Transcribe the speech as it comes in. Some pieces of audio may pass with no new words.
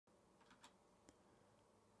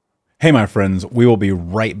Hey, my friends, we will be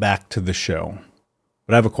right back to the show.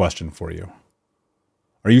 But I have a question for you.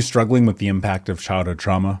 Are you struggling with the impact of childhood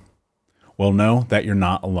trauma? Well, know that you're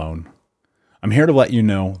not alone. I'm here to let you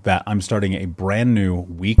know that I'm starting a brand new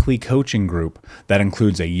weekly coaching group that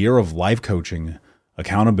includes a year of life coaching,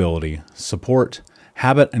 accountability, support,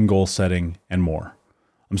 habit and goal setting, and more.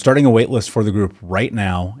 I'm starting a waitlist for the group right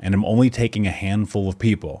now, and I'm only taking a handful of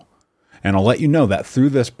people. And I'll let you know that through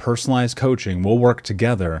this personalized coaching, we'll work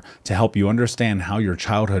together to help you understand how your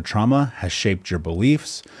childhood trauma has shaped your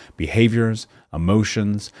beliefs, behaviors,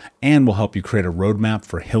 emotions, and will help you create a roadmap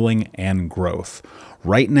for healing and growth.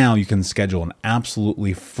 Right now, you can schedule an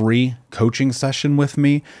absolutely free coaching session with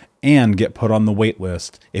me and get put on the wait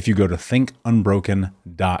list if you go to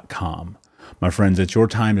thinkunbroken.com. My friends, it's your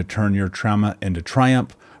time to turn your trauma into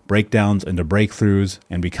triumph, breakdowns into breakthroughs,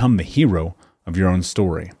 and become the hero of your own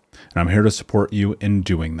story. And I'm here to support you in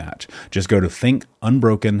doing that. Just go to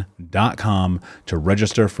thinkunbroken.com to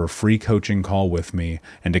register for a free coaching call with me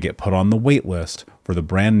and to get put on the wait list for the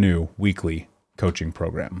brand new weekly coaching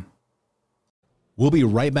program. We'll be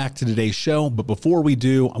right back to today's show, but before we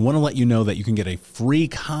do, I want to let you know that you can get a free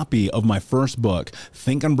copy of my first book,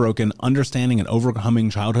 Think Unbroken: Understanding and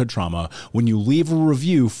Overcoming Childhood Trauma, when you leave a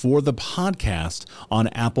review for the podcast on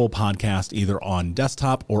Apple Podcast, either on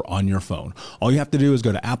desktop or on your phone. All you have to do is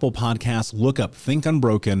go to Apple Podcasts, look up Think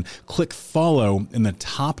Unbroken, click follow in the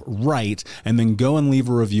top right, and then go and leave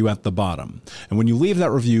a review at the bottom. And when you leave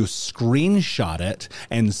that review, screenshot it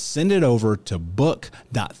and send it over to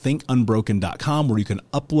book.thinkunbroken.com, where you can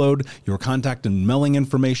upload your contact and mailing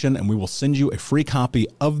information, and we will send you a free copy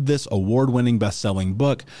of this award-winning best-selling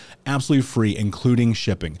book, absolutely free, including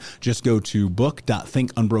shipping. Just go to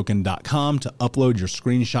book.thinkunbroken.com to upload your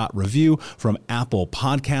screenshot review from Apple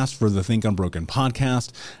Podcasts for the Think Unbroken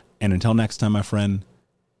podcast. And until next time, my friend,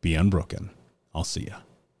 be unbroken. I'll see you.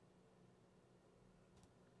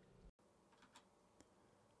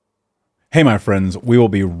 Hey, my friends, we will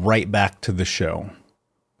be right back to the show.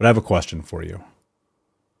 But I have a question for you.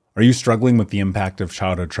 Are you struggling with the impact of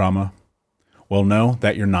childhood trauma? Well, know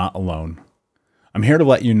that you're not alone. I'm here to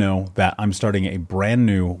let you know that I'm starting a brand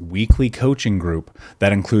new weekly coaching group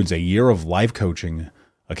that includes a year of life coaching,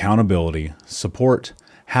 accountability, support,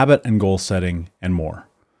 habit and goal setting, and more.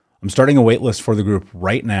 I'm starting a waitlist for the group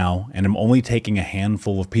right now, and I'm only taking a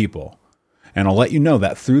handful of people. And I'll let you know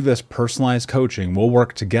that through this personalized coaching, we'll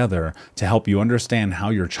work together to help you understand how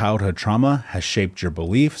your childhood trauma has shaped your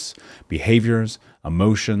beliefs, behaviors,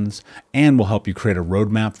 emotions, and will help you create a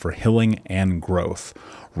roadmap for healing and growth.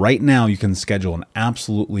 Right now, you can schedule an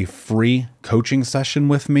absolutely free coaching session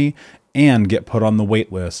with me and get put on the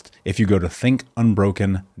wait list if you go to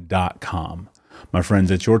thinkunbroken.com. My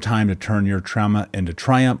friends, it's your time to turn your trauma into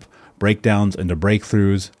triumph, breakdowns into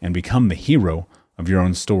breakthroughs, and become the hero of your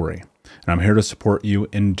own story. And I'm here to support you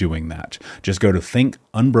in doing that. Just go to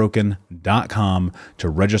thinkunbroken.com to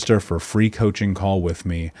register for a free coaching call with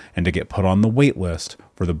me and to get put on the wait list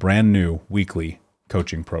for the brand new weekly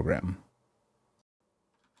coaching program.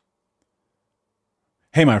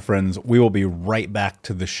 Hey, my friends, we will be right back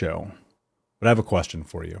to the show. But I have a question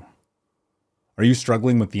for you. Are you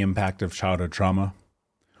struggling with the impact of childhood trauma?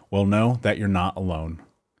 Well, know that you're not alone.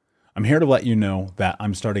 I'm here to let you know that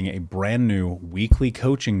I'm starting a brand new weekly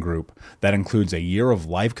coaching group that includes a year of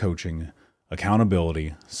life coaching,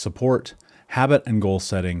 accountability, support, habit and goal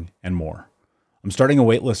setting, and more. I'm starting a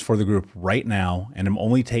waitlist for the group right now, and I'm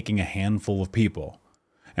only taking a handful of people.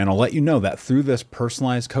 And I'll let you know that through this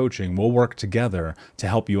personalized coaching, we'll work together to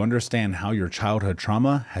help you understand how your childhood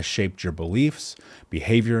trauma has shaped your beliefs,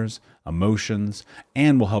 behaviors, emotions,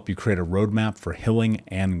 and will help you create a roadmap for healing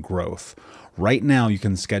and growth. Right now, you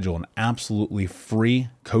can schedule an absolutely free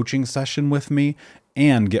coaching session with me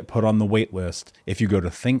and get put on the wait list if you go to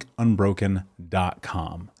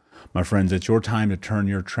thinkunbroken.com. My friends, it's your time to turn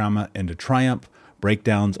your trauma into triumph,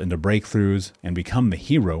 breakdowns into breakthroughs, and become the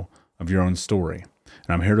hero of your own story.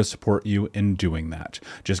 And I'm here to support you in doing that.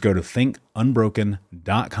 Just go to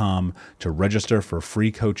thinkunbroken.com to register for a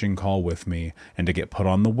free coaching call with me and to get put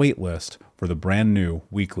on the wait list for the brand new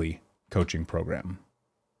weekly coaching program.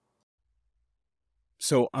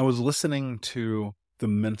 So I was listening to the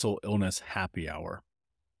Mental Illness Happy Hour,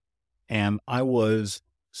 and I was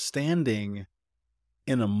standing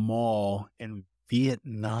in a mall in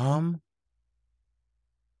Vietnam.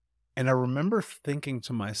 And I remember thinking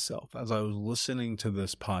to myself as I was listening to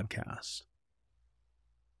this podcast,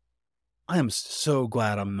 I am so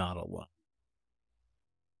glad I'm not alone.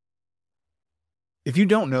 If you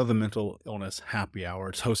don't know the Mental Illness Happy Hour,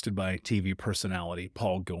 it's hosted by TV personality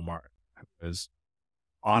Paul Gilmartin, who is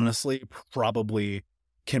honestly probably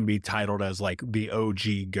can be titled as like the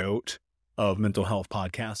OG GOAT of mental health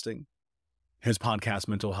podcasting. His podcast,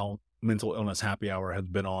 Mental Illness Happy Hour, has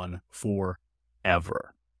been on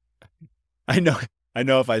forever. I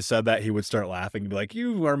know if I said that, he would start laughing and be like,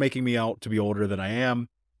 you are making me out to be older than I am.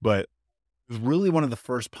 But it was really one of the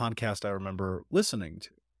first podcasts I remember listening to.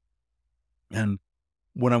 And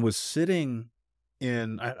when I was sitting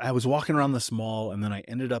I was walking around this mall, and then I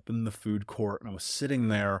ended up in the food court, and I was sitting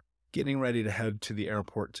there getting ready to head to the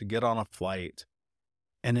airport to get on a flight.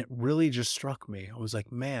 And it really just struck me. I was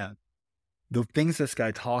like, man, the things this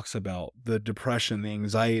guy talks about, the depression, the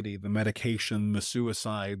anxiety, the medication, the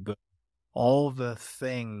suicide, all the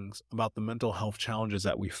things about the mental health challenges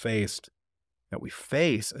that we face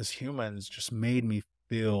as humans, just made me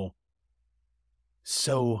feel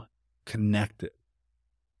so connected,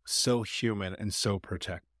 so human, and so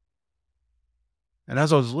protected. And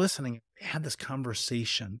as I was listening, I had this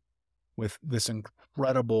conversation with this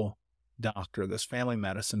incredible doctor, this family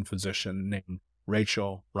medicine physician named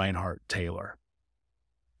Rachel Reinhardt Taylor.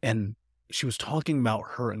 And she was talking about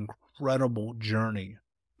her incredible journey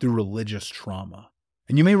through religious trauma.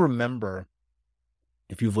 And you may remember,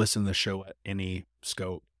 if you've listened to the show at any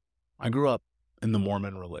scope, I grew up in the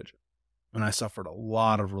Mormon religion, and I suffered a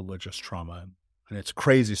lot of religious trauma. And it's a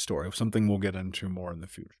crazy story, something we'll get into more in the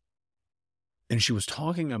future. And she was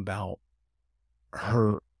talking about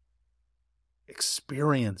her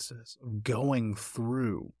experiences of going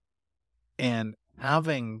through and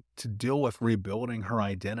having to deal with rebuilding her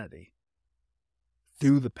identity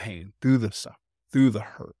through the pain, through the suffering, through the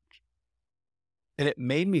hurt. And it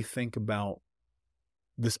made me think about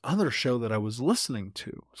this other show that I was listening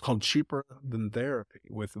to. It's called Cheaper Than Therapy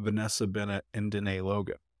with Vanessa Bennett and Danae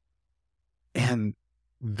Logan. And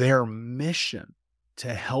their mission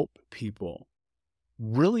to help people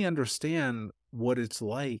really understand what it's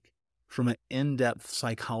like from an in-depth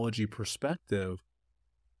psychology perspective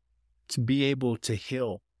to be able to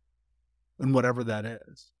heal and whatever that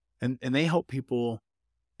is. And they help people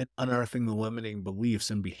in unearthing the limiting beliefs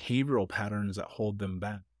and behavioral patterns that hold them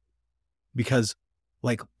back. Because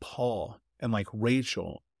like Paul and like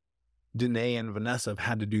Rachel, Danae and Vanessa have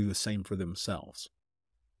had to do the same for themselves.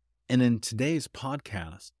 And in today's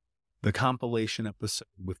podcast, the compilation episode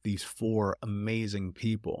with these 4 amazing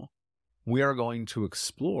people, we are going to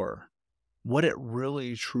explore what it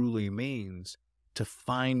really truly means to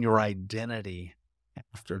find your identity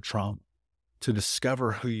after trauma, to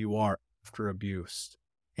discover who you are after abuse,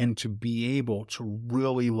 and to be able to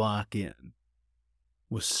really lock in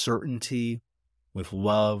with certainty, with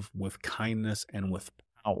love, with kindness, and with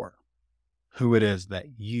power, who it is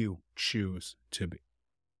that you choose to be.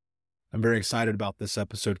 I'm very excited about this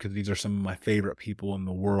episode because these are some of my favorite people in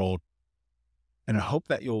the world. And I hope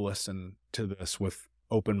that you'll listen to this with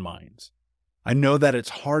open minds. I know that it's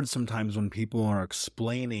hard sometimes when people are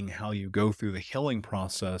explaining how you go through the healing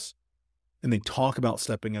process and they talk about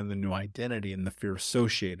stepping into the new identity and the fear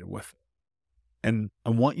associated with it. And I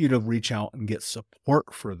want you to reach out and get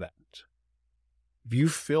support for that. If you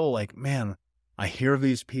feel like, man, I hear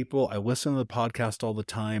these people, I listen to the podcast all the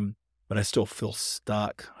time, but I still feel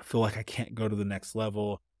stuck. I feel like I can't go to the next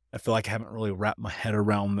level. I feel like I haven't really wrapped my head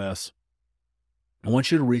around this. I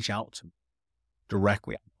want you to reach out to me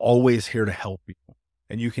directly. I'm always here to help you.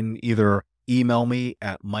 And you can either email me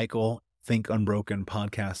at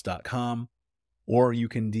michael@thinkunbrokenpodcast.com, or you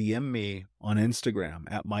can DM me on Instagram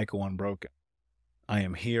at michaelunbroken. I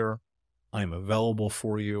am here. I am available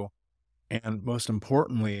for you. And most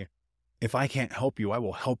importantly, if I can't help you, I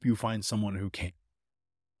will help you find someone who can.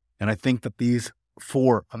 And I think that these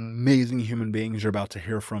 4 amazing human beings you're about to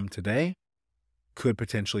hear from today could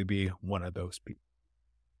potentially be one of those people.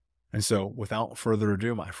 And so without further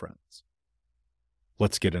ado, my friends,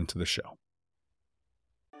 let's get into the show.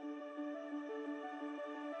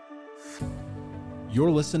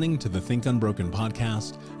 You're listening to the Think Unbroken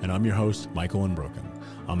podcast, and I'm your host, Michael Unbroken.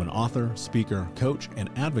 I'm an author, speaker, coach, and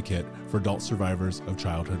advocate for adult survivors of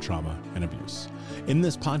childhood trauma and abuse. In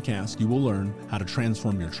this podcast, you will learn how to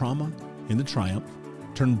transform your trauma into triumph,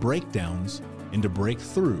 turn breakdowns into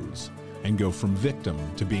breakthroughs, and go from victim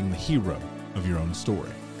to being the hero of your own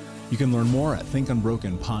story. You can learn more at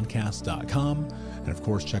thinkunbrokenpodcast.com, and of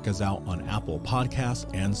course, check us out on Apple Podcasts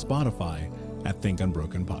and Spotify at Think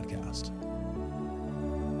Unbroken Podcast.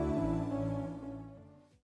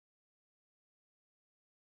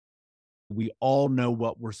 We all know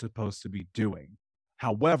what we're supposed to be doing.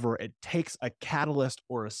 However, it takes a catalyst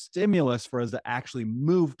or a stimulus for us to actually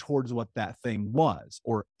move towards what that thing was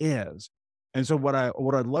or is. And so what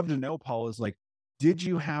I'd love to know, Paul, is like, did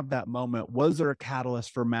you have that moment? Was there a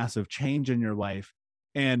catalyst for massive change in your life?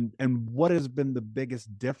 And what has been the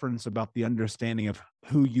biggest difference about the understanding of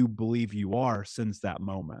who you believe you are since that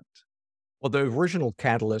moment? Well, the original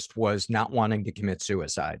catalyst was not wanting to commit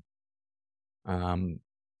suicide. Um,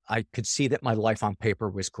 I could see that my life on paper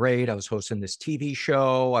was great. I was hosting this TV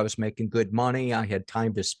show. I was making good money. I had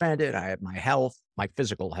time to spend it. I had my health, my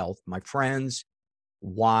physical health, my friends.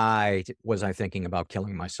 Why was I thinking about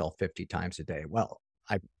killing myself 50 times a day? Well,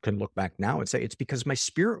 I can look back now and say it's because my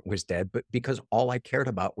spirit was dead, but because all I cared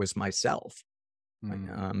about was myself.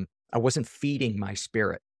 I wasn't feeding my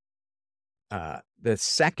spirit. The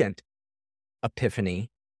second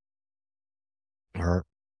epiphany or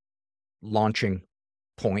launching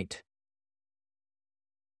point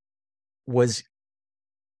was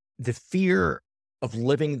the fear of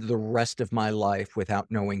living the rest of my life without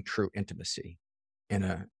knowing true intimacy in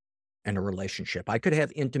a relationship. I could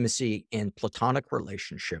have intimacy in platonic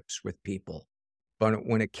relationships with people, but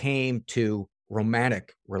when it came to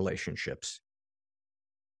romantic relationships,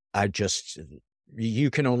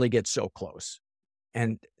 you can only get so close.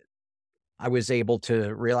 And I was able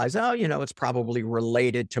to realize, it's probably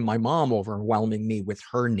related to my mom overwhelming me with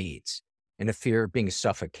her needs and a fear of being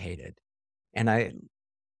suffocated. And I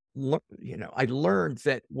learned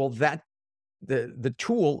that, that the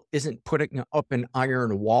tool isn't putting up an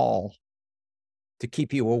iron wall to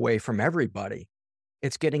keep you away from everybody.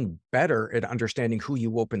 It's getting better at understanding who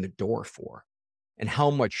you open the door for and how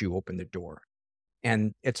much you open the door.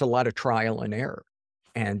 And it's a lot of trial and error.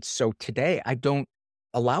 And so today I don't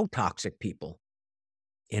allow toxic people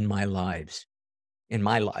in my life. And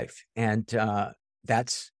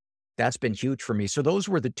that's been huge for me. So those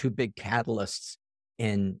were the two big catalysts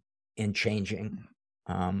in changing.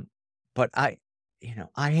 But I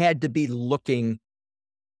had to be looking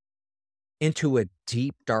into a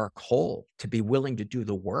deep, dark hole to be willing to do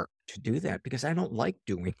the work to do that, because I don't like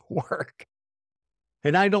doing work.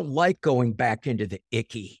 And I don't like going back into the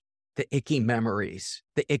icky memories,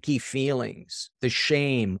 the icky feelings, the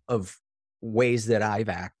shame of ways that I've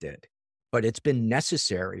acted. But it's been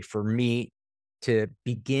necessary for me to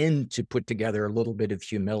begin to put together a little bit of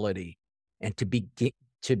humility and to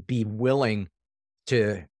be willing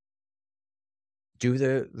to do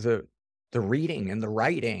the reading and the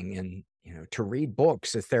writing and, to read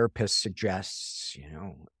books a therapist suggests,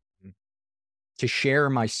 to share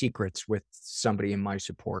my secrets with somebody in my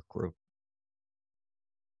support group.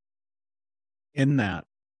 In that,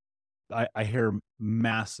 I hear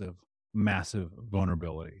massive, massive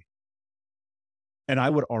vulnerability. And I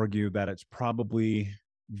would argue that it's probably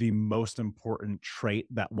the most important trait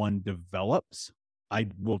that one develops. I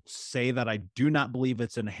will say that I do not believe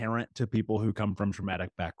it's inherent to people who come from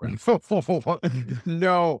traumatic backgrounds.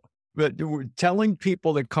 No, but telling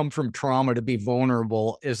people that come from trauma to be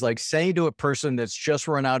vulnerable is like saying to a person that's just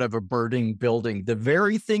run out of a burning building, the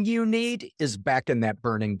very thing you need is back in that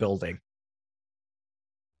burning building.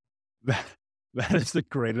 That is the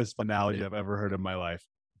greatest analogy I've ever heard in my life.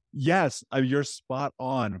 Yes, you're spot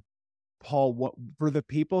on, Paul. For the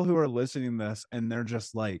people who are listening to this and they're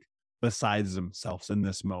just like besides themselves in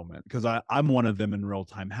this moment, because I'm one of them in real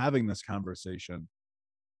time having this conversation,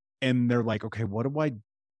 and they're like, okay, what do I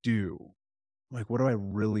do? Like, what do I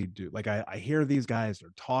really do? Like, I hear these guys, they're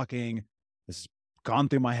talking. This has gone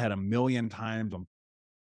through my head a million times.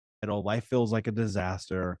 Life feels like a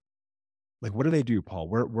disaster. Like, what do they do, Paul?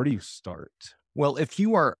 Where do you start? Well, if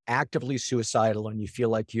you are actively suicidal and you feel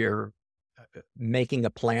like you're making a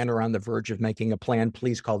plan or on the verge of making a plan,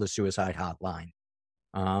 please call the suicide hotline.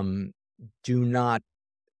 Do not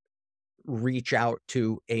reach out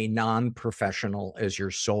to a non-professional as your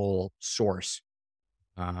sole source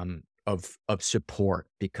of support,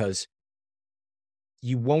 because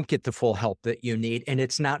you won't get the full help that you need. And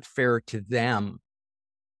it's not fair to them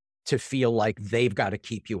to feel like they've got to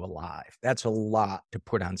keep you alive. That's a lot to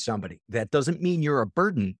put on somebody. That doesn't mean you're a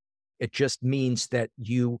burden. It just means that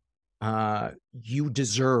you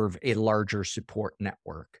deserve a larger support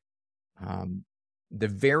network. The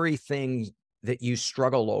very thing that you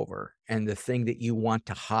struggle over and the thing that you want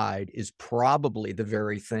to hide is probably the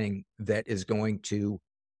very thing that is going to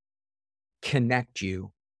connect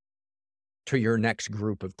you to your next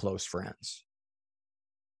group of close friends.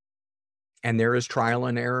 And there is trial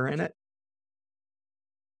and error in it.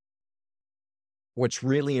 What's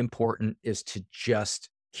really important is to just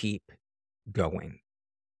keep going,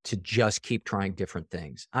 to just keep trying different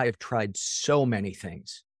things. I have tried so many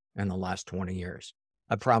things in the last 20 years.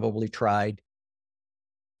 I've probably tried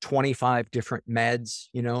 25 different meds.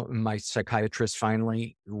 My psychiatrist,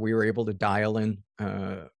 finally, we were able to dial in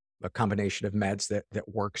a combination of meds that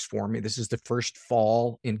works for me. This is the first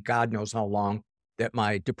fall in God knows how long that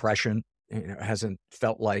my depression It hasn't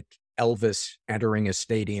felt like Elvis entering a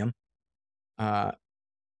stadium. Uh,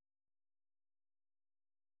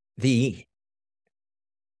 the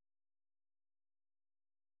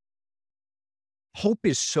hope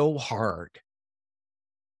is so hard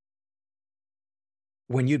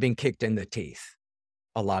when you've been kicked in the teeth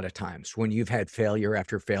a lot of times, when you've had failure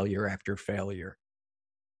after failure after failure.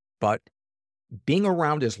 But being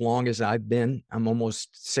around as long as I've been, I'm almost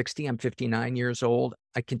 60, I'm 59 years old.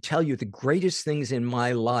 I can tell you the greatest things in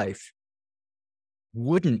my life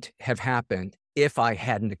wouldn't have happened if I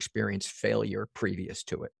hadn't experienced failure previous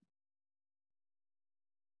to it.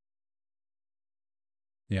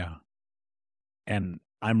 Yeah. And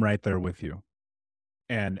I'm right there with you.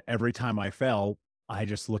 And every time I fail, I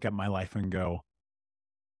just look at my life and go,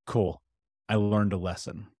 cool, I learned a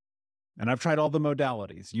lesson. And I've tried all the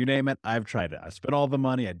modalities. You name it, I've tried it. I spent all the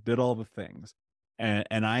money, I did all the things.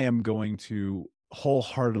 And I am going to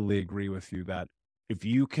wholeheartedly agree with you that if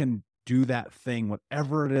you can do that thing,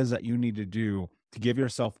 whatever it is that you need to do to give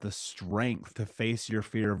yourself the strength to face your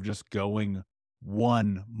fear of just going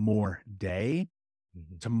one more day,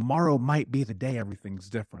 tomorrow might be the day everything's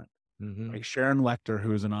different. Like Sharon Lecter,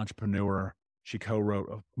 who is an entrepreneur, she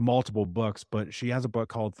co-wrote multiple books, but she has a book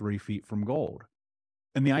called 3 Feet from Gold.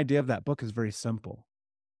 And the idea of that book is very simple.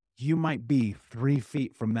 You might be 3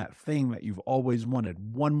 feet from that thing that you've always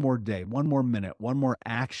wanted. One more day, one more minute, one more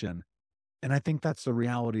action. And I think that's the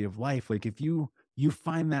reality of life. Like if you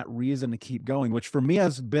find that reason to keep going, which for me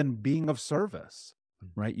has been being of service,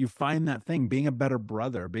 right? You find that thing, being a better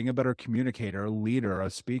brother, being a better communicator, a leader, a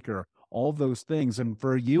speaker, all those things. And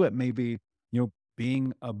for you, it may be,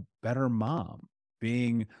 being a better mom,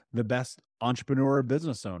 being the best entrepreneur or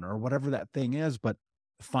business owner, or whatever that thing is. But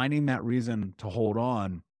finding that reason to hold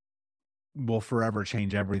on will forever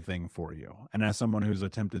change everything for you. And as someone who's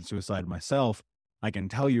attempted suicide myself, I can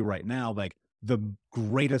tell you right now, like the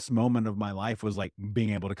greatest moment of my life was like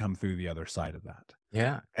being able to come through the other side of that.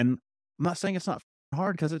 Yeah. And I'm not saying it's not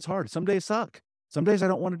hard, because it's hard. Some days suck. Some days I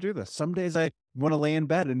don't want to do this. Some days I want to lay in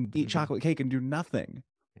bed and eat chocolate cake and do nothing.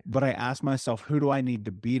 But I ask myself, who do I need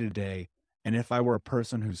to be today? And if I were a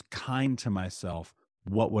person who's kind to myself,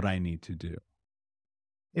 what would I need to do?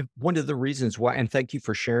 One of the reasons why, and thank you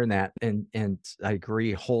for sharing that, and I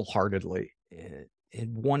agree wholeheartedly.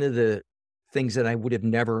 And one of the things that I would have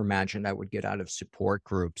never imagined I would get out of support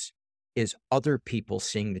groups is other people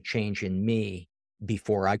seeing the change in me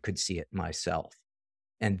before I could see it myself,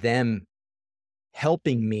 and them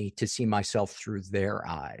helping me to see myself through their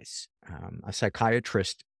eyes. A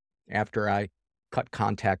psychiatrist, after I cut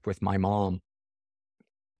contact with my mom,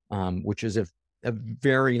 which is a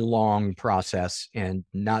very long process and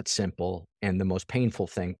not simple, and the most painful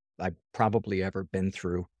thing I've probably ever been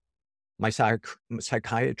through, my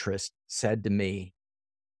psychiatrist said to me,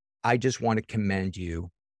 I just want to commend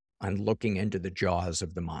you on looking into the jaws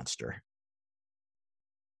of the monster.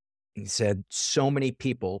 He said, so many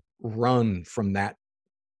people run from that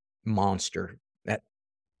monster,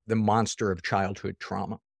 the monster of childhood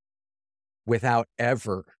trauma, without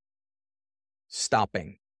ever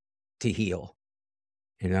stopping to heal.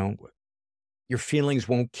 Your feelings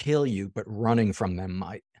won't kill you, but running from them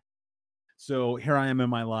might. So here I am in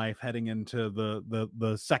my life heading into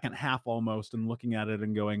the second half almost, and looking at it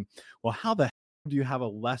and going, well, how the hell do you have a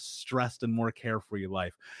less stressed and more carefree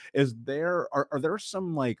life? Are there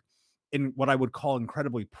some, like, in what I would call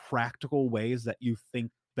incredibly practical ways that you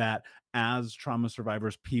think that as trauma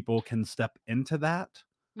survivors, people can step into that?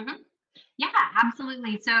 Mhm. Yeah,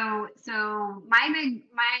 absolutely. So I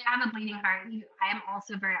have a bleeding heart. I am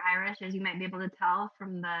also very Irish, as you might be able to tell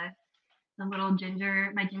from the little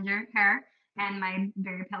my ginger hair and my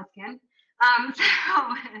very pale skin.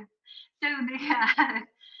 So the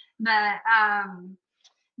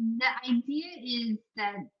the idea is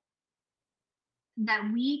that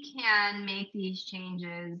we can make these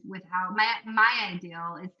changes without, my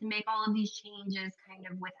ideal is to make all of these changes kind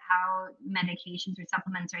of without medications or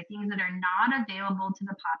supplements or things that are not available to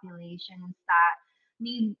the populations that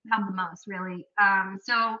need help the most, really.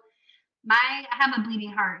 So I have a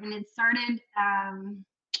bleeding heart, and it started, I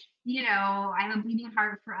have a bleeding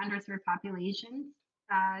heart for underserved populations.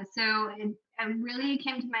 So it really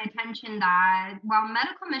came to my attention that while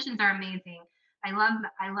medical missions are amazing, I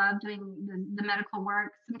love doing the medical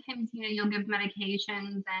work. Sometimes you'll give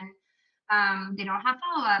medications, and they don't have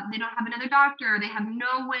follow up. They don't have another doctor. They have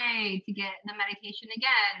no way to get the medication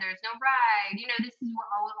again. There's no ride. This is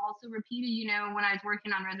what also repeated. When I was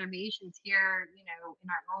working on reservations here, in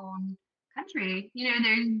our own country,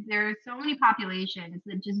 there's so many populations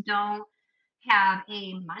that just don't have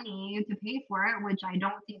money to pay for it, which I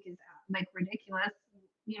don't think is like ridiculous.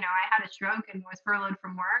 I had a stroke and was furloughed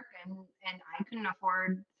from work, and I couldn't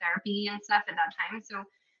afford therapy and stuff at that time. So,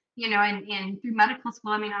 and through medical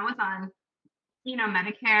school, I mean, I was on,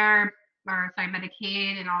 Medicare, or sorry,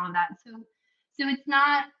 Medicaid and all of that. So it's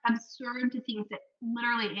not absurd to think that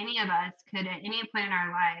literally any of us could at any point in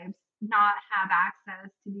our lives not have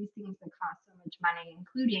access to these things that cost so much money,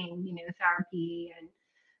 including, therapy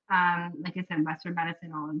and, like I said, Western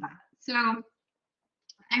medicine, all of that. So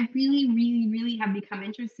I really, really, really have become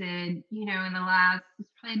interested, in the last, it's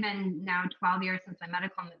probably been now 12 years since my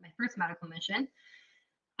first medical mission.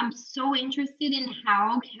 I'm so interested in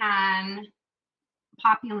how can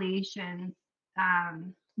populations,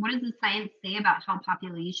 what does the science say about how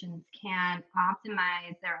populations can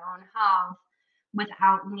optimize their own health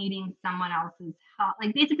without needing someone else's help,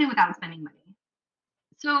 like basically without spending money.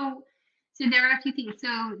 So, so there are a few things. So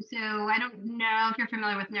I don't know if you're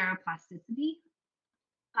familiar with neuroplasticity.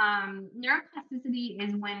 Neuroplasticity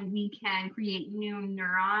is when we can create new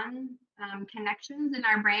neuron connections in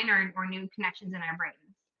our brain, or new connections in our brains.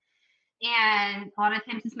 And a lot of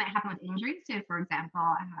times this might happen with injuries. So, for example,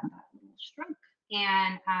 I had that little stroke,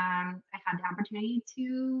 and I had the opportunity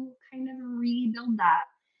to kind of rebuild that.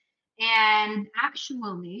 And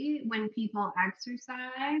actually, when people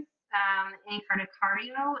exercise any kind of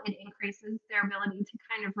cardio, it increases their ability to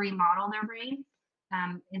kind of remodel their brain,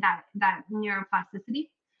 that neuroplasticity.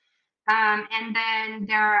 And then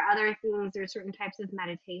there are other things. There are certain types of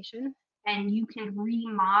meditation, and you can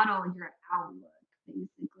remodel your outlook.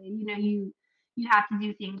 Basically, you have to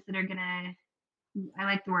do things that are gonna. I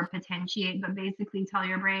like the word potentiate, but basically tell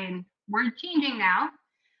your brain we're changing now.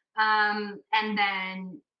 And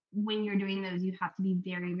then when you're doing those, you have to be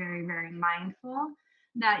very, very, very mindful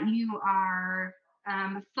that you are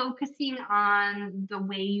focusing on the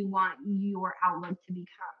way you want your outlook to become.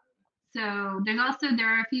 So there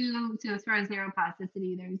are a few. So as far as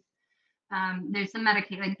neuroplasticity, there's some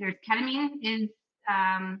medication, like there's ketamine is,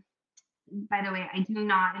 by the way, I do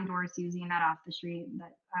not endorse using that off the street.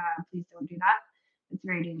 But please don't do that. It's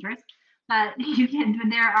very dangerous. But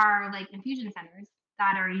there are like infusion centers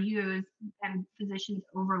that are used, and physicians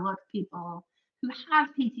overlook people who have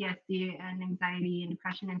PTSD and anxiety and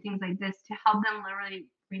depression and things like this to help them literally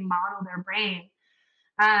remodel their brain.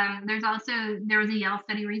 There was a Yale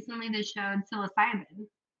study recently that showed psilocybin.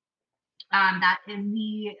 That is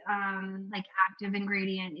the like active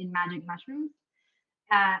ingredient in magic mushrooms.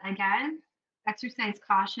 Again, exercise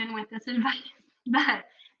caution with this advice, but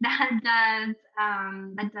that does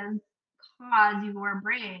cause your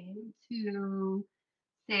brain to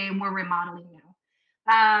say we're remodeling now.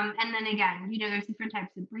 And then again, there's different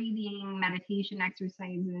types of breathing, meditation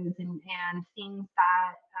exercises, and things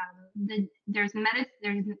that there's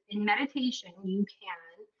in meditation you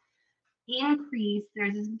can increase.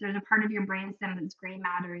 There's a part of your brainstem that's gray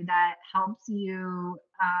matter that helps you.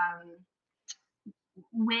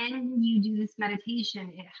 When you do this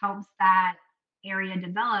meditation, it helps that area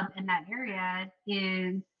develop, and that area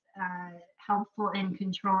is helpful in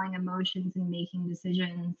controlling emotions and making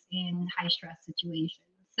decisions in high stress situations.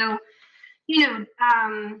 So,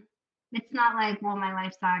 it's not like, well, my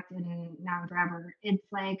life sucked and now I'm forever. It's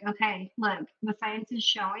like, okay, look, the science is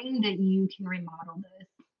showing that you can remodel this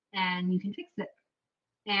and you can fix it.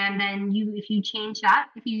 And then if you change that,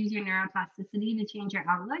 if you use your neuroplasticity to change your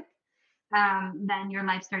outlook, then your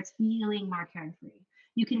life starts feeling more carefree.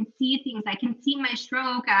 You can see things. I can see my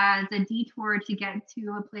stroke as a detour to get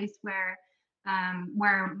to a place where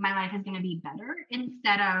my life is going to be better,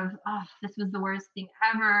 instead of, oh, this was the worst thing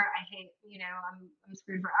ever. I hate, I'm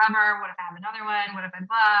screwed forever. What if I have another one? What if I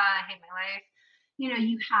I hate my life?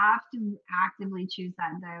 You have to actively choose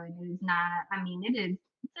that, though. And it is not, I mean, it's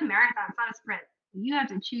a marathon, it's not a sprint. You have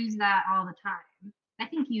to choose that all the time. I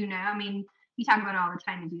think, I mean, you talk about it all the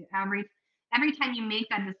time. You do every time you make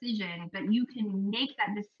that decision, but you can make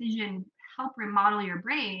that decision, help remodel your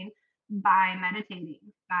brain by meditating,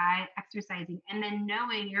 by exercising, and then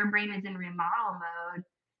knowing your brain is in remodel mode.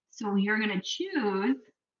 So you're going to choose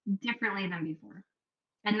differently than before.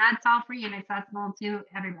 And that's all free and accessible to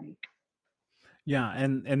everybody. Yeah,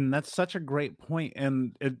 and that's such a great point.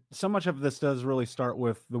 And so much of this does really start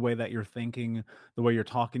with the way that you're thinking, the way you're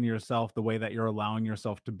talking to yourself, the way that you're allowing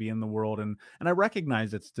yourself to be in the world. And I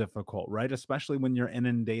recognize it's difficult, right? Especially when you're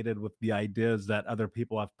inundated with the ideas that other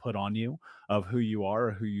people have put on you of who you are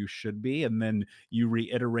or who you should be. And then you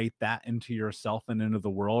reiterate that into yourself and into the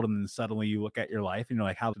world. And then suddenly you look at your life and you're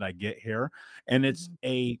like, how did I get here? And it's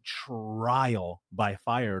a trial by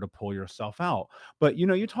fire to pull yourself out. But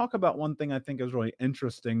you talk about one thing I think is really really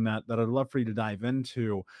interesting that I'd love for you to dive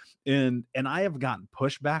into. And I have gotten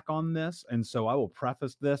pushback on this, and so I will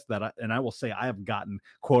preface this and I will say I have gotten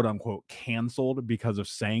quote unquote canceled because of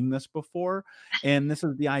saying this before. And this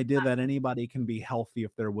is the idea that anybody can be healthy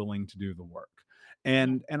if they're willing to do the work. Yeah.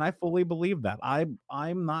 And I fully believe that.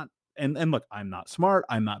 I'm not, and look, I'm not smart.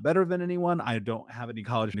 I'm not better than anyone. I don't have any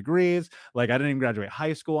college degrees. Like, I didn't even graduate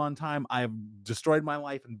high school on time. I've destroyed my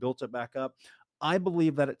life and built it back up. I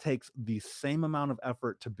believe that it takes the same amount of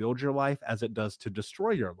effort to build your life as it does to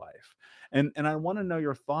destroy your life. And I want to know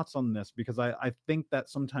your thoughts on this, because I think that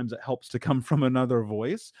sometimes it helps to come from another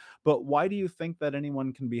voice. But why do you think that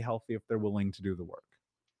anyone can be healthy if they're willing to do the work?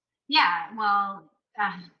 Yeah, well,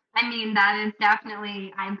 I mean, that is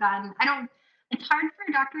definitely, I don't, it's hard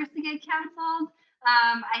for doctors to get canceled.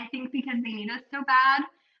 I think because they need us so bad.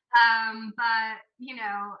 But,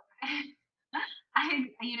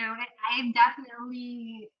 I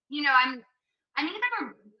definitely, I'm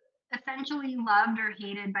either essentially loved or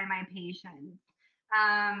hated by my patients.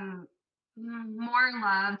 More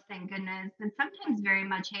loved, thank goodness, but sometimes very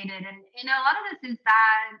much hated. And a lot of this is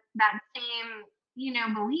that same,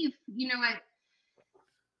 belief.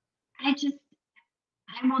 I just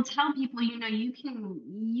I will tell people, you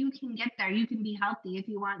can get there. You can be healthy if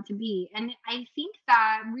you want to be. And I think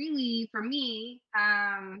that really for me,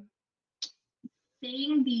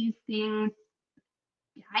 saying these things,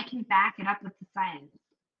 I can back it up with the science.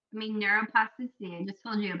 I mean, neuroplasticity, I just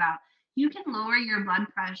told you about. You can lower your blood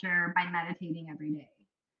pressure by meditating every day.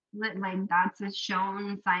 Like, that's a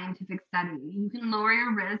shown scientific study. You can lower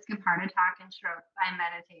your risk of heart attack and stroke by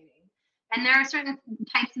meditating. And there are certain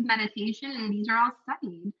types of meditation, and these are all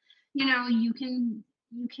studied. Your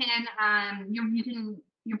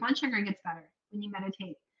blood sugar gets better when you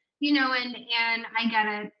meditate. And I get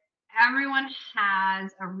it. Everyone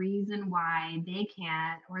has a reason why they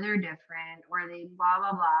can't, or they're different, or they blah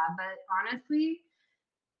blah blah. But honestly,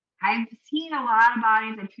 I've seen a lot of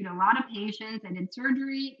bodies. I treat a lot of patients. I did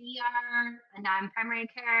surgery, ER, and now I'm primary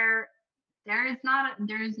care. There's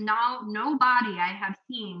no body I have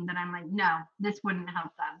seen that I'm like, no, this wouldn't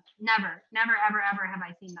help them. Never, never, ever, ever have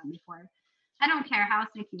I seen that before. I don't care how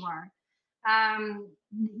sick you are.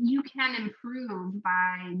 You can improve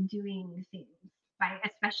by doing things, by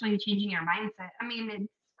especially changing your mindset. I mean,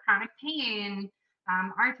 it's chronic pain,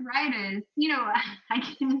 arthritis. I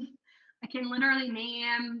can I can literally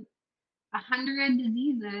name 100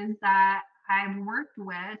 diseases that I've worked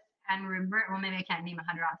with and revert. Well, maybe I can't name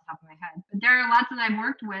 100 off the top of my head, but there are lots that I've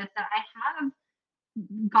worked with that I have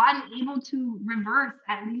gotten able to reverse,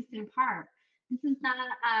 at least in part. This is not,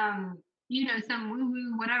 some woo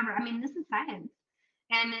woo, whatever. I mean, this is science.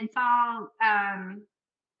 And it's all,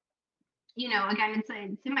 again, it's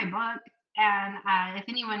in my book. And if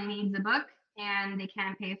anyone needs a book and they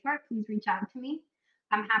can't pay for it, please reach out to me.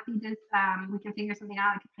 I'm happy to, we can figure something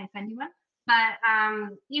out. I could probably send you one. But, I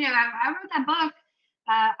wrote that book.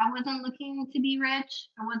 I wasn't looking to be rich.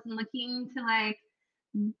 I wasn't looking to like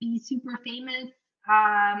be super famous.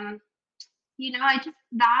 Um,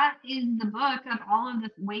 that is the book of all of the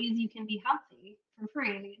ways you can be healthy for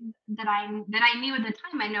free that I knew at the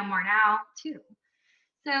time. I know more now too.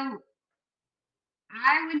 So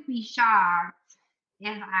I would be shocked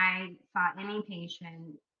if I saw any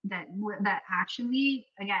patient that actually,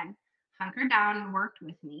 again, hunkered down and worked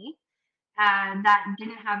with me, that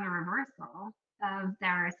didn't have a reversal of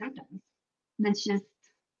their symptoms. That's just,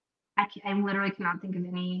 I literally cannot think of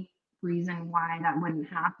any reason why that wouldn't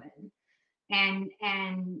happen. And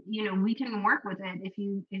we can work with it. If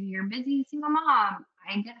you're a busy single mom,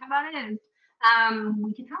 I get how that is.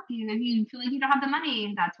 We can help you if you feel like you don't have the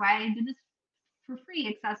money. That's why I did this for free,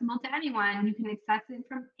 accessible to anyone. You can access it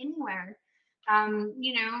from anywhere. um,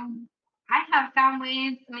 you know I have found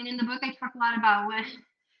ways. I mean, in the book I talk a lot about when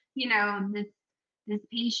this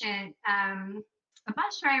patient, a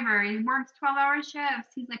bus driver, he works 12-hour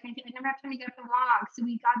shifts. He's like, I never have time to get up and walk. So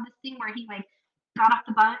we got this thing where he like got off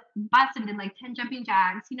the bus and did like 10 jumping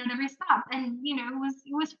jacks, to every stop. And,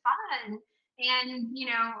 it was fun. And,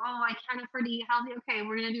 oh, I can't afford to eat healthy. Okay,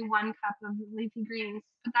 we're going to do 1 cup of leafy greens,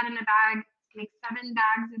 put that in a bag, make 7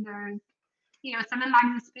 bags of those, 7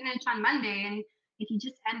 bags of spinach on Monday. And if you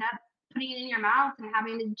just end up putting it in your mouth and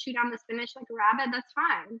having to chew down the spinach like a rabbit, that's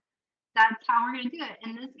fine. That's how we're gonna do it.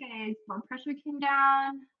 And this guy's blood pressure came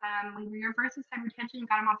down. We reversed his hypertension,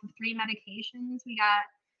 got him off of 3 medications. We got,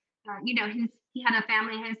 he had a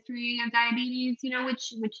family history of diabetes,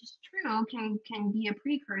 which is true, can be a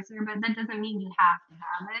precursor, but that doesn't mean you have to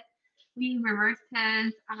have it. We reversed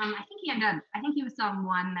his. I think he was still on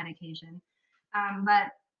 1 medication,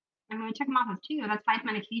 but I mean, we took him off of 2. That's 5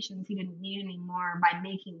 medications he didn't need anymore by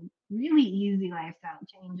making really easy lifestyle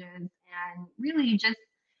changes. And really just,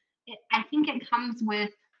 I think it comes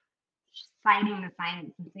with citing the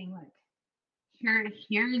science and saying, look, here's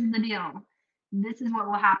the deal. This is what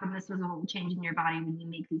will happen. This is what will change in your body when you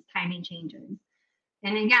make these tiny changes.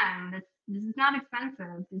 And again, this is not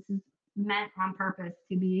expensive. This is meant on purpose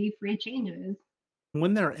to be free changes.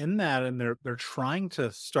 When they're in that and they're trying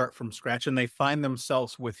to start from scratch and they find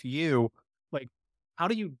themselves with you, like, how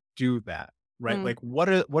do you do that? Right? Mm. Like,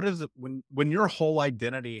 what is it when your whole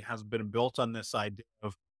identity has been built on this idea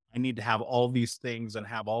of I need to have all these things and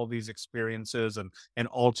have all these experiences and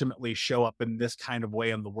ultimately show up in this kind of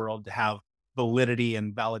way in the world to have validity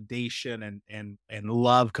and validation and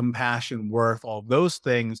love, compassion, worth, all those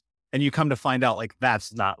things. And you come to find out like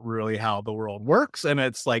that's not really how the world works. And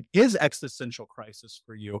it's like is existential crisis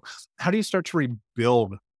for you. How do you start to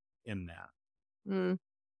rebuild in that? Mm.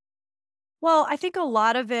 Well, I think a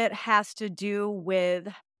lot of it has to do with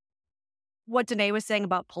what Danae was saying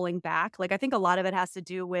about pulling back. Like, I think a lot of it has to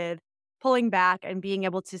do with pulling back and being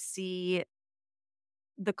able to see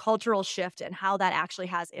the cultural shift and how that actually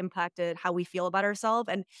has impacted how we feel about ourselves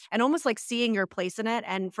and almost like seeing your place in it.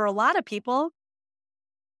 And for a lot of people,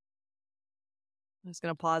 I'm just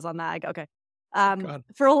going to pause on that. Okay. God.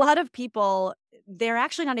 For a lot of people, they're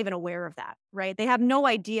actually not even aware of that, right? They have no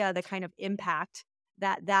idea the kind of impact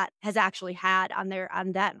that has actually had on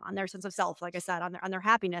them, on their sense of self, like I said, on their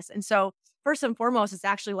happiness. And so first and foremost, it's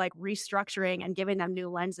actually like restructuring and giving them new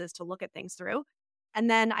lenses to look at things through. And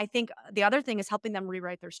then I think the other thing is helping them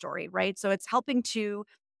rewrite their story, right? So it's helping to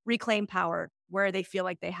reclaim power where they feel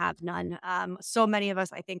like they have none. So many of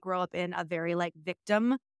us, I think, grow up in a very like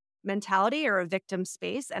victim mentality or a victim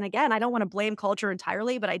space. And again, I don't want to blame culture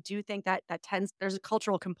entirely, but I do think that there's a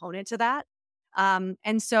cultural component to that.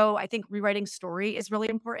 And so I think rewriting story is really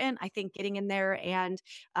important. I think getting in there and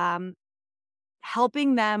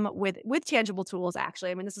helping them with tangible tools,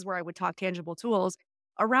 actually. I mean, this is where I would talk tangible tools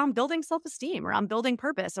around building self-esteem, around building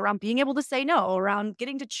purpose, around being able to say no, around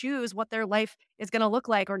getting to choose what their life is going to look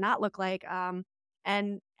like or not look like.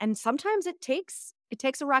 And sometimes it takes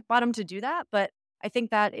a rock bottom to do that, but I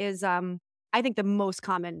think that is I think the most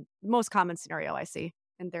common scenario I see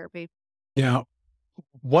in therapy. Yeah.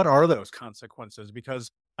 What are those consequences?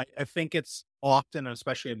 Because I think it's often,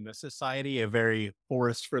 especially in this society, a very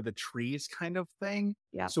forest for the trees kind of thing.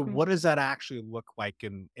 Yeah. So what does that actually look like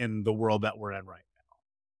in the world that we're in right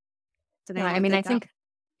So No, I mean, I think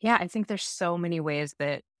there's so many ways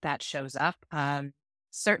that shows up.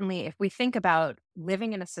 Certainly, if we think about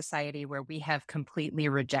living in a society where we have completely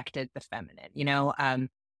rejected the feminine,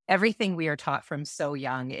 everything we are taught from so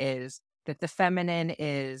young is that the feminine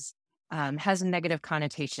is has a negative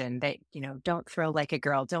connotation. That don't throw like a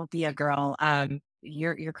girl, don't be a girl.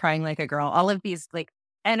 You're crying like a girl. All of these like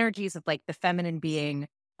energies of like the feminine being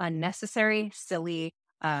unnecessary, silly,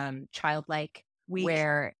 childlike, Weak.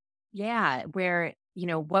 where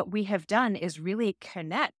what we have done is really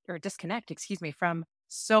disconnect, from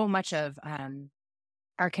so much of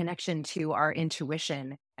our connection to our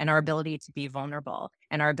intuition and our ability to be vulnerable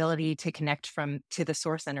and our ability to connect to the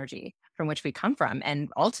source energy from which we come from. And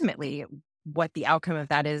ultimately, what the outcome of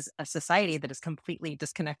that is a society that is completely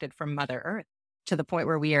disconnected from Mother Earth to the point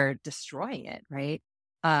where we are destroying it, right?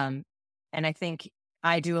 And I think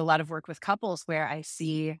I do a lot of work with couples where I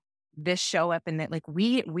see this show up in that like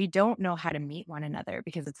we don't know how to meet one another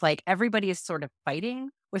because it's like everybody is sort of fighting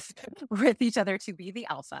with each other to be the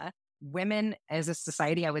alpha. Women as a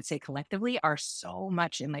society, I would say collectively, are so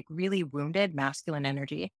much in like really wounded masculine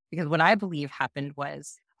energy because what I believe happened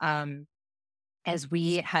was as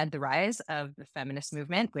we had the rise of the feminist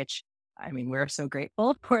movement, which I mean, we're so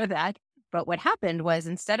grateful for that. But what happened was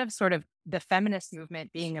instead of sort of the feminist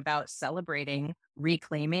movement being about celebrating,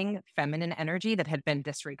 reclaiming feminine energy that had been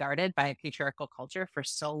disregarded by a patriarchal culture for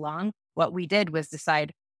so long, what we did was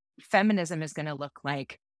decide feminism is going to look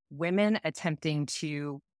like women attempting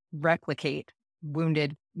to replicate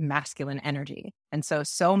wounded masculine energy. And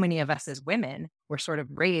so many of us as women were sort of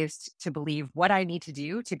raised to believe what I need to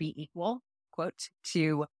do to be equal, quote,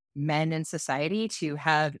 to men in society, to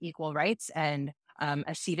have equal rights and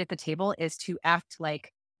a seat at the table is to act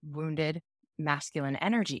like wounded masculine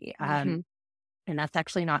energy. And that's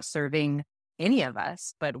actually not serving any of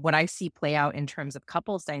us. But what I see play out in terms of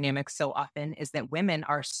couples dynamics so often is that women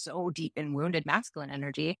are so deep in wounded masculine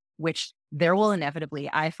energy, which there will inevitably,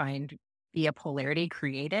 I find, be a polarity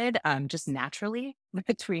created just naturally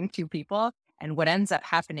between two people. And what ends up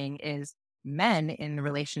happening is men in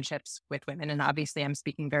relationships with women, and obviously I'm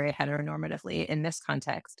speaking very heteronormatively in this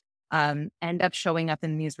context, end up showing up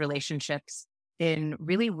in these relationships in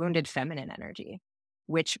really wounded feminine energy,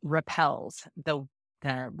 which repels the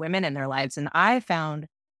women in their lives. And I found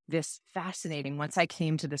this fascinating once I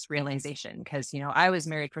came to this realization, because, I was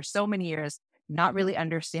married for so many years, not really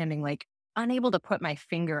understanding, like unable to put my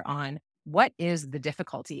finger on what is the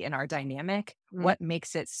difficulty in our dynamic, what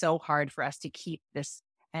makes it so hard for us to keep this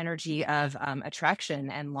energy of attraction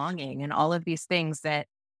and longing and all of these things that,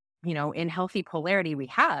 in healthy polarity we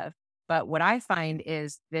have. But what I find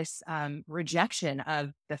is this rejection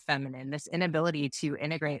of the feminine, this inability to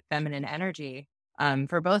integrate feminine energy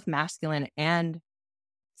for both masculine and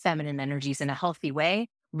feminine energies in a healthy way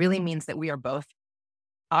really means that we are both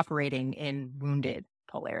operating in wounded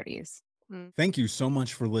polarities. Thank you so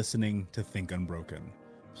much for listening to Think Unbroken.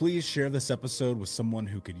 Please share this episode with someone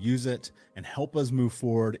who could use it and help us move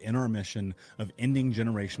forward in our mission of ending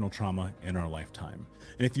generational trauma in our lifetime.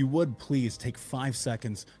 And if you would, please take 5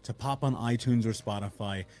 seconds to pop on iTunes or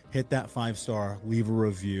Spotify, hit that 5-star, leave a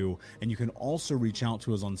review, and you can also reach out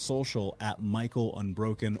to us on social at Michael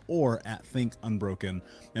Unbroken or at Think Unbroken.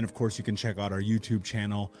 And of course, you can check out our YouTube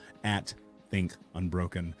channel at Think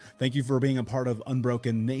Unbroken. Thank you for being a part of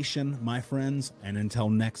Unbroken Nation, my friends, and until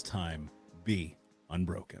next time, be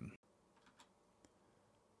unbroken.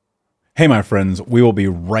 Hey, my friends, we will be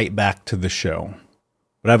right back to the show,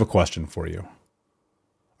 but I have a question for you.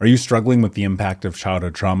 Are you struggling with the impact of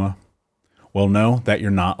childhood trauma? Well, know that you're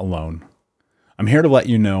not alone. I'm here to let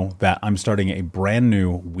you know that I'm starting a brand new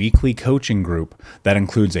weekly coaching group that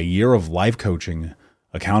includes a year of live coaching,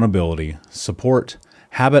 accountability, support,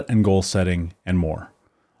 habit and goal setting, and more.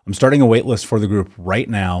 I'm starting a waitlist for the group right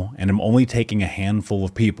now, and I'm only taking a handful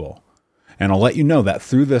of people. And I'll let you know that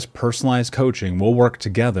through this personalized coaching, we'll work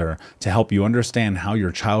together to help you understand how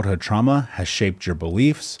your childhood trauma has shaped your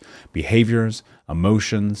beliefs, behaviors,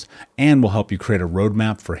 emotions, and will help you create a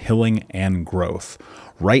roadmap for healing and growth.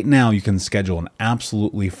 Right now, you can schedule an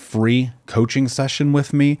absolutely free coaching session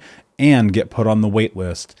with me and get put on the wait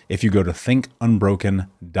list if you go to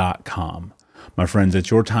thinkunbroken.com. My friends, it's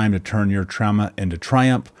your time to turn your trauma into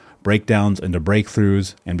triumph, breakdowns into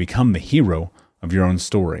breakthroughs, and become the hero of your own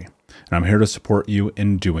story. And I'm here to support you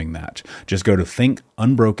in doing that. Just go to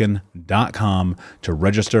thinkunbroken.com to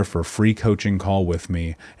register for a free coaching call with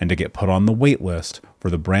me and to get put on the wait list for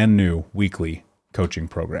the brand new weekly coaching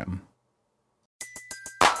program.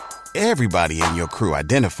 Everybody in your crew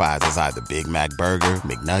identifies as either Big Mac Burger,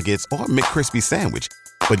 McNuggets, or McCrispy Sandwich.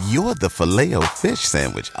 But you're the Filet-O-Fish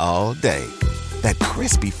Sandwich all day. That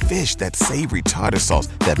crispy fish, that savory tartar sauce,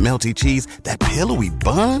 that melty cheese, that pillowy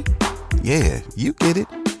bun. Yeah, you get it.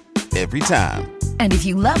 Every time. And if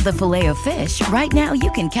you love the Filet-O-Fish, right now you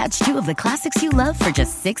can catch 2 of the classics you love for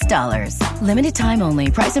just $6. Limited time only.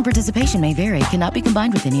 Price and participation may vary. Cannot be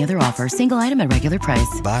combined with any other offer. Single item at regular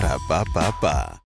price. Ba-da-ba-ba-ba.